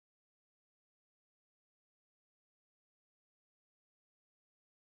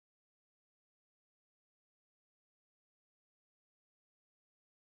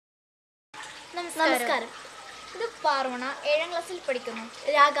നമസ്കാരം. ഇത് പാർവണ 7ാം ക്ലാസ്സിൽ പഠിക്കുന്നു.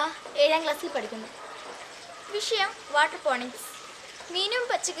 രാഗ 7ാം ക്ലാസ്സിൽ പഠിക്കുന്നു. വിഷയം വാട്ടർ ഫോണിക്സ്. മീനും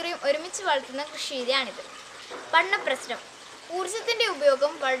പച്ചക്കറിയും ഒരുമിച്ച് വളർത്തുന്ന കൃഷിരീതിയാണിത്. പഠന പ്രശ്നം: ഊർജത്തിന്റെ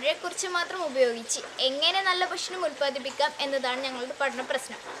ഉപയോഗം വളരെ കുറച്ച് മാത്രം ഉപയോഗിച്ച് എങ്ങനെ നല്ല ഭക്ഷണം ഉൽപ്പാദിപ്പിക്കാം എന്നതാണ് ഞങ്ങളുടെ പഠന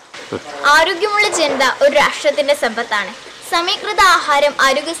പ്രശ്നം. ആരോഗ്യമുള്ള ജനത ഒരു രാഷ്ട്രത്തിന്റെ സമ്പത്താണ്. സമീകൃത ആഹാരം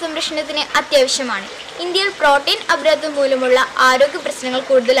ആരോഗ്യ സംരക്ഷണത്തിന് അത്യാവശ്യമാണ്. ഇന്ത്യയിൽ പ്രോട്ടീൻ അപര്യാപ്തം മൂലമുള്ള ആരോഗ്യ പ്രശ്നങ്ങൾ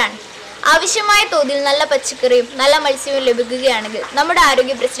കൂടുതലാണ്. ആവശ്യമായ തോതിൽ നല്ല പച്ചക്കറിയും നല്ല മത്സ്യവും ലഭിക്കുകയാണെങ്കിൽ നമ്മുടെ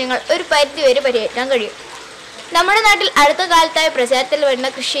ആരോഗ്യ പ്രശ്നങ്ങൾ ഒരു പരിധിവരെ പരിഹരിക്കാൻ കഴിയും. നമ്മുടെ നാട്ടിൽ അടുത്ത കാലത്തായി പ്രചാരത്തിൽ വരുന്ന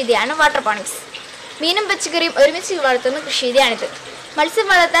കൃഷിരീതിയാണ് വാട്ടർ ഫോണിക്സ്. മീനും പച്ചക്കറിയും ഒരുമിച്ച് വളർത്തുന്ന കൃഷിരീതിയാണിത്. മത്സ്യം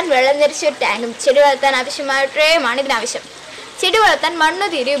വളർത്താൻ വെള്ളം നിറച്ച ഒരു ടാങ്കും ചെടി വളർത്താൻ ആവശ്യമായ ട്രേയുമാണ് ഇതിനാവശ്യം. ചെടി വളർത്താൻ മണ്ണ്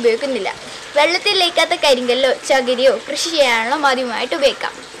തീരെ ഉപയോഗിക്കുന്നില്ല. വെള്ളത്തിൽ ലയിക്കാത്ത കരിങ്കല്ലോ ചകിരിയോ കൃഷി ചെയ്യാനുള്ള മാധ്യമമായിട്ട്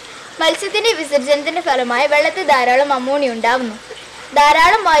ഉപയോഗിക്കാം. മത്സ്യത്തിന്റെ വിസർജനത്തിന്റെ ഫലമായി വെള്ളത്തിൽ ധാരാളം അമോണിയ ഉണ്ടാവുന്നു.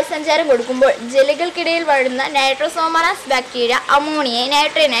 ധാരാളം വായുസഞ്ചാരം കൊടുക്കുമ്പോൾ ജെല്ലുകൾക്കിടയിൽ വളരുന്ന നൈട്രോസോമോണാസ് ബാക്ടീരിയ അമോണിയയെ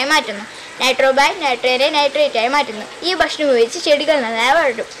നൈട്രേനായി മാറ്റുന്നു. നൈട്രോബായ് നൈട്രേനെ നൈട്രേറ്റായി മാറ്റുന്നു. ഈ ഭക്ഷണം ഉപയോഗിച്ച് ചെടികൾ നന്നായി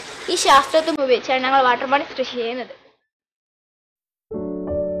വളരും. ഈ ശാസ്ത്രത്വം ഉപയോഗിച്ചാണ് ഞങ്ങൾ വാട്ടർ ഫോണിക്സ് കൃഷി ചെയ്യുന്നത്.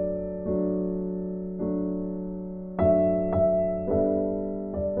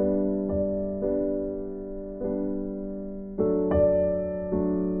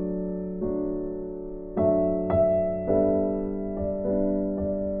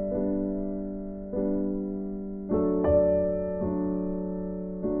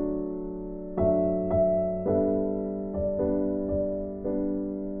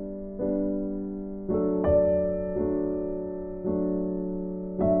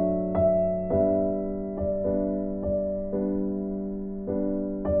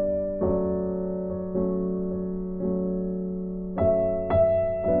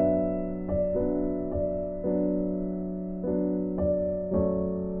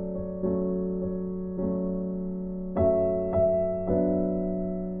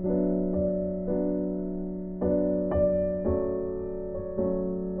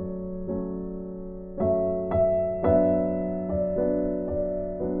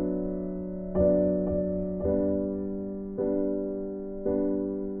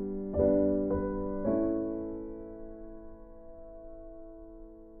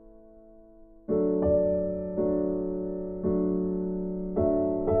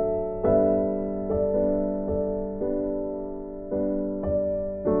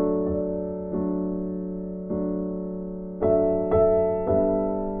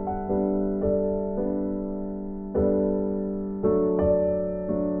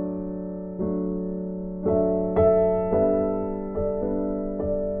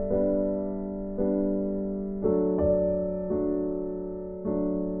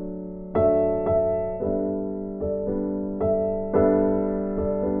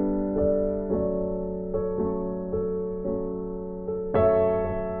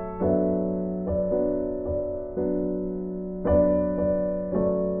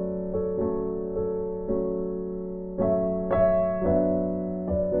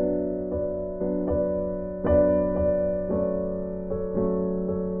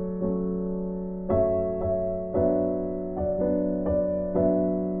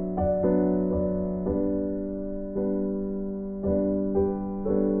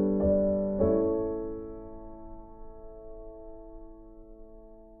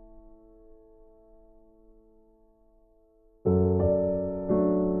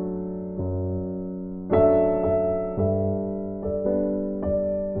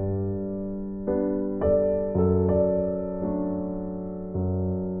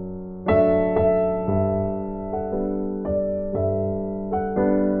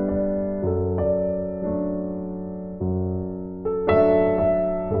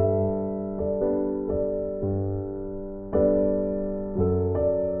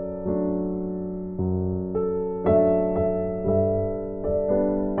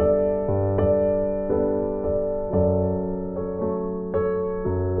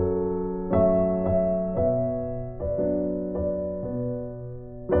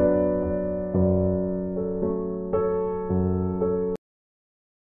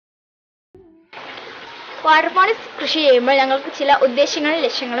 വാട്ടർ ഫോണിക്സ് കൃഷി ചെയ്യുമ്പോൾ ഞങ്ങൾക്ക് ചില ഉദ്ദേശങ്ങളും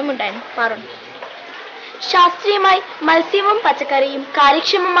ലക്ഷ്യങ്ങളും ഉണ്ടായിരുന്നു. പറഞ്ഞു. ശാസ്ത്രീയമായി മത്സ്യവും പച്ചക്കറിയും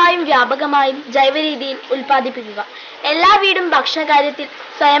കാര്യക്ഷമമായും വ്യാപകമായും ജൈവരീതിയിൽ ഉൽപ്പാദിപ്പിക്കുക. എല്ലാ വീടും ഭക്ഷണകാര്യത്തിൽ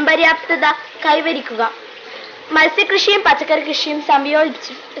സ്വയം പര്യാപ്തത കൈവരിക്കുക. മത്സ്യകൃഷിയും പച്ചക്കറി കൃഷിയും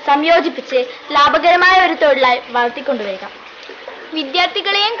സംയോജിപ്പിച്ച് ലാഭകരമായ ഒരു തൊഴിലായി വളർത്തിക്കൊണ്ടുവരിക.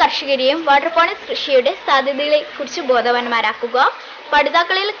 വിദ്യാർത്ഥികളെയും കർഷകരെയും വാട്ടർപോണിക്സ് കൃഷിയുടെ സാധ്യതകളെക്കുറിച്ച് ബോധവാന്മാരാക്കുക.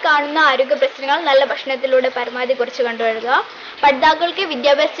 പഠിതാക്കളിൽ കാണുന്ന ആരോഗ്യ പ്രശ്നങ്ങൾ നല്ല ഭക്ഷണത്തിലൂടെ പരമാവധി കുറച്ച് കൊണ്ടുവരിക. പഠിതാക്കൾക്ക്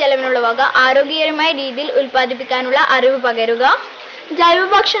വിദ്യാഭ്യാസ ചെലവിനുള്ള വക ആരോഗ്യകരമായ രീതിയിൽ ഉൽപ്പാദിപ്പിക്കാനുള്ള അറിവ് പകരുക.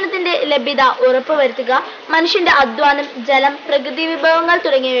 ജൈവഭക്ഷണത്തിന്റെ ലഭ്യത ഉറപ്പുവരുത്തുക. മനുഷ്യന്റെ അധ്വാനം, ജലം, പ്രകൃതി വിഭവങ്ങൾ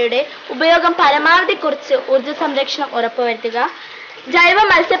തുടങ്ങിയവയുടെ ഉപയോഗം പരമാവധി കുറച്ച് ഊർജ്ജ സംരക്ഷണം ഉറപ്പുവരുത്തുക. ജൈവ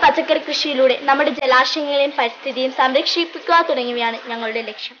മത്സ്യ പച്ചക്കറി കൃഷിയിലൂടെ നമ്മുടെ ജലാശയങ്ങളെയും പരിസ്ഥിതിയും സംരക്ഷിക്കുക തുടങ്ങിയവയാണ് ഞങ്ങളുടെ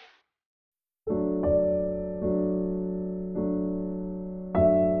ലക്ഷ്യം.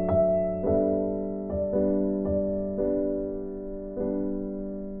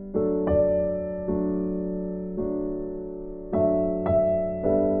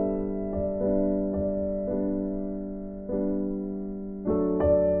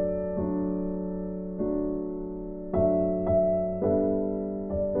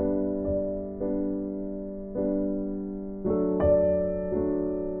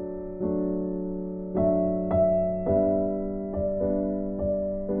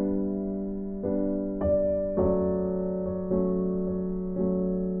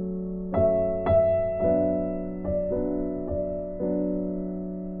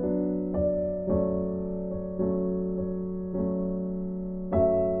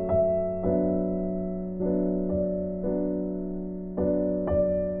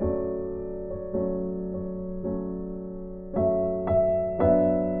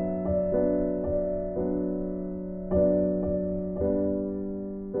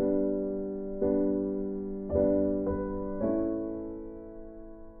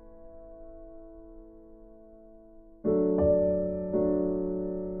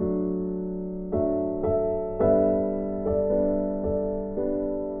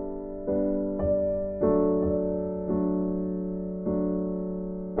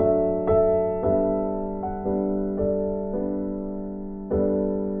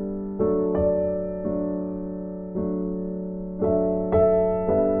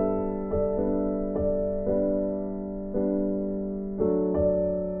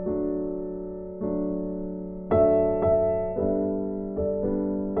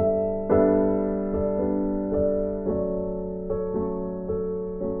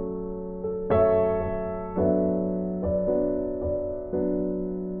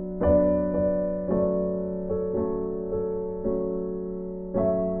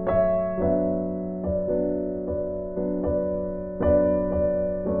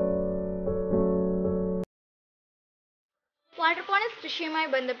 വാട്ടർപോണിക്സ് കൃഷിയുമായി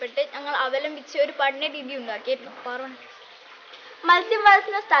ബന്ധപ്പെട്ട് ഞങ്ങൾ അവലംബിച്ച് ഒരു പഠന രീതി ഉണ്ടാക്കിയിരുന്നു.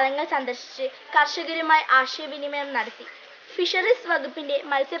 മത്സ്യവളർത്തുന്ന സ്ഥലങ്ങൾ സന്ദർശിച്ച് കർഷകരുമായി ആശയവിനിമയം നടത്തി. ഫിഷറീസ് വകുപ്പിന്റെ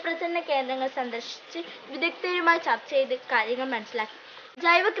മത്സ്യപ്രസരണ കേന്ദ്രങ്ങൾ സന്ദർശിച്ച് വിദഗ്ധരുമായി ചർച്ച ചെയ്ത് കാര്യങ്ങൾ മനസ്സിലാക്കി.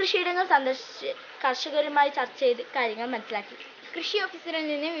 ജൈവ കൃഷിയിടങ്ങൾ സന്ദർശിച്ച് കർഷകരുമായി ചർച്ച ചെയ്ത് കാര്യങ്ങൾ മനസ്സിലാക്കി. കൃഷി ഓഫീസറിൽ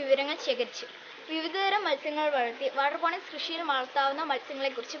നിന്ന് വിവരങ്ങൾ ശേഖരിച്ചു. വിവിധതരം മത്സ്യങ്ങൾ വളർത്തി വാട്ടർപോണിക്സ് കൃഷിയിൽ വളർത്താവുന്ന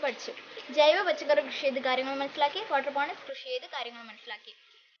മത്സ്യങ്ങളെക്കുറിച്ച് പഠിച്ചു. ജൈവ പച്ചക്കറി കൃഷി ചെയ്ത് കാര്യങ്ങൾ മനസ്സിലാക്കി. വാട്ടർപോണിക്സ് കൃഷി ചെയ്ത് കാര്യങ്ങൾ മനസ്സിലാക്കി.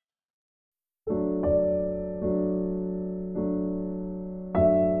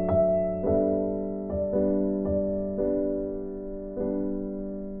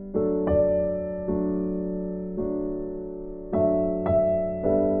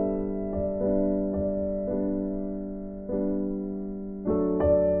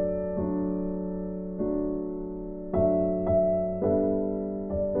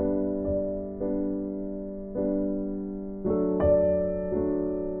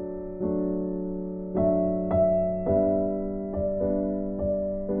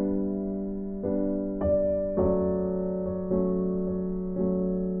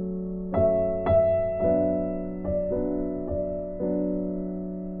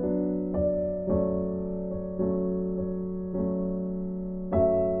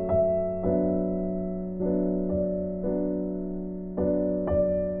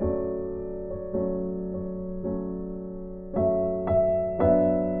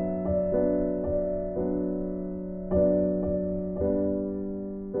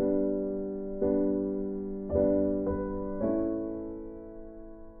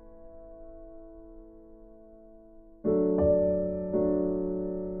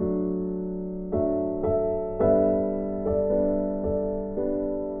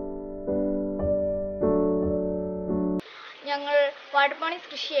 ഞങ്ങൾ വാട്ടർപോണിക്സ്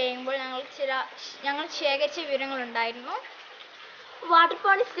കൃഷി ചെയ്യുമ്പോൾ ഞങ്ങൾ ശേഖരിച്ച വിവരങ്ങളുണ്ടായിരുന്നു.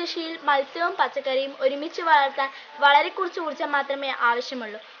 വാട്ടർപോണിക്സ് കൃഷിയിൽ മത്സ്യവും പച്ചക്കറിയും ഒരുമിച്ച് വളർത്താൻ വളരെ കുറച്ച് ഊർജ്ജം മാത്രമേ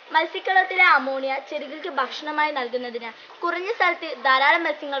ആവശ്യമുള്ളൂ. മത്സ്യക്കുളത്തിലെ അമോണിയ ചെടികൾക്ക് ഭക്ഷണമായി നൽകുന്നതിനാൽ കുറഞ്ഞ സ്ഥലത്ത് ധാരാളം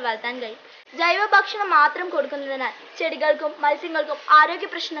മത്സ്യങ്ങൾ വളർത്താൻ കഴിയും. ജൈവ ഭക്ഷണം മാത്രം കൊടുക്കുന്നതിനാൽ ചെടികൾക്കും മത്സ്യങ്ങൾക്കും ആരോഗ്യ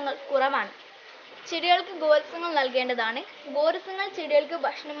പ്രശ്നങ്ങൾ കുറവാണ്. ചെടികൾക്ക് ഗോരസങ്ങൾ നൽകേണ്ടതാണ്. ഗോരസങ്ങൾ ചെടികൾക്ക്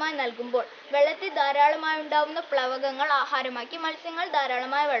ഭക്ഷണമായി നൽകുമ്പോൾ വെള്ളത്തിൽ ധാരാളമായി ഉണ്ടാവുന്ന പ്ലവകങ്ങൾ ആഹാരമാക്കി മത്സ്യങ്ങൾ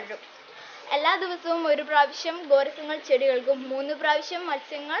ധാരാളമായി വളരും. എല്ലാ ദിവസവും 1 പ്രാവശ്യം ഗോരസങ്ങൾ ചെടികൾക്കും 3 പ്രാവശ്യം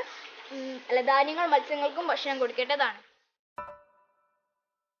ധാന്യങ്ങൾ മത്സ്യങ്ങൾക്കും ഭക്ഷണം കൊടുക്കേണ്ടതാണ്.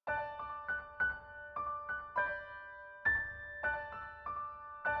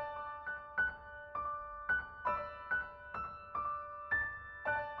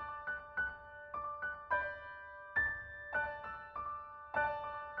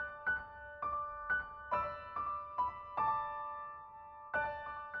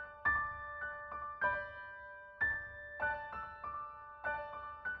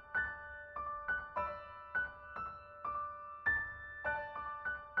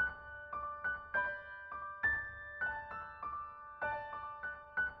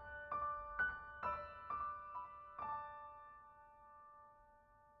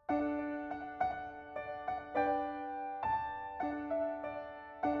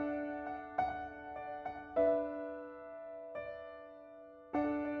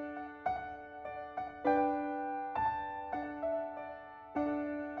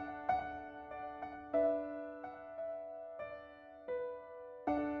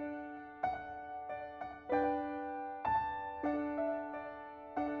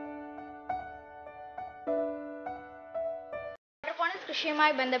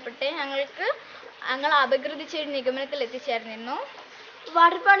 കൃഷിയുമായി ബന്ധപ്പെട്ട് ഞങ്ങൾ അപഗ്രഥിച്ച ഒരു നിഗമനത്തിൽ എത്തിച്ചേർന്നിരുന്നു.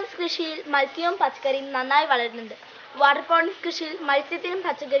 വാട്ടർ പോണിക്സ് കൃഷിയിൽ മത്സ്യവും പച്ചക്കറിയും നന്നായി വളരുന്നുണ്ട്. വാട്ടർ പോണിക്സ് കൃഷിയിൽ മത്സ്യത്തിനും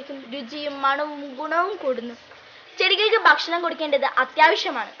പച്ചക്കറിക്കും രുചിയും മണവും ഗുണവും കൂടുന്നു. ചെടികൾക്ക് ഭക്ഷണം കൊടുക്കേണ്ടത്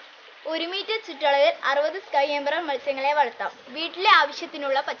അത്യാവശ്യമാണ്. 1 മീറ്റർ ചുറ്റളവിൽ 60 സ്കൈ എംബറർ മത്സ്യങ്ങളെ വളർത്താം. വീട്ടിലെ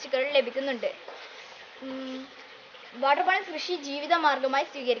ആവശ്യത്തിനുള്ള പച്ചക്കറി ലഭിക്കുന്നുണ്ട്. വാട്ടർ പോണിക്സ് കൃഷി ജീവിത മാർഗമായി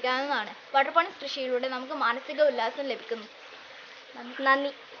സ്വീകരിക്കാവുന്നതാണ്. വാട്ടർ പോണിക്സ് കൃഷിയിലൂടെ നമുക്ക് മാനസിക ഉല്ലാസം ലഭിക്കുന്നു. നന്ദി.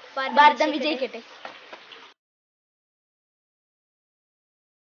 ഭാരതം വിജയിക്കട്ടെ.